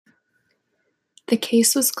The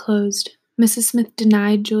case was closed. Mrs. Smith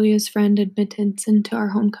denied Julia's friend admittance into our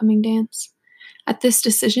homecoming dance. At this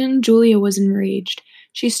decision, Julia was enraged.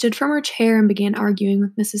 She stood from her chair and began arguing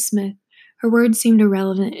with Mrs. Smith. Her words seemed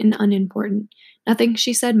irrelevant and unimportant. Nothing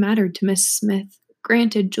she said mattered to Miss Smith.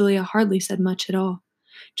 Granted, Julia hardly said much at all.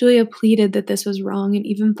 Julia pleaded that this was wrong and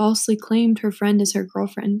even falsely claimed her friend as her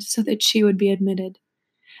girlfriend so that she would be admitted.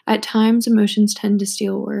 At times, emotions tend to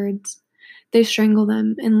steal words. They strangle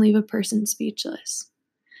them and leave a person speechless.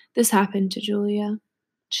 This happened to Julia.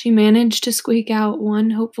 She managed to squeak out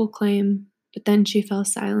one hopeful claim, but then she fell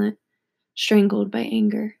silent, strangled by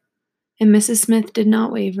anger. And Mrs. Smith did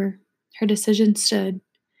not waver. Her decision stood.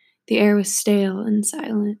 The air was stale and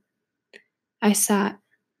silent. I sat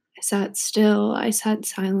still, I sat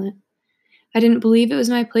silent. I didn't believe it was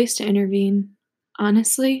my place to intervene.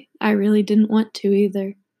 Honestly, I really didn't want to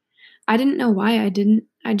either. I didn't know why I didn't.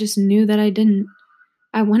 I just knew that I didn't.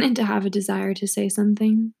 I wanted to have a desire to say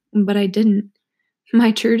something, but I didn't.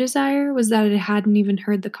 My true desire was that I hadn't even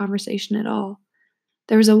heard the conversation at all.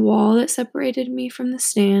 There was a wall that separated me from the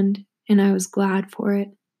stand, and I was glad for it.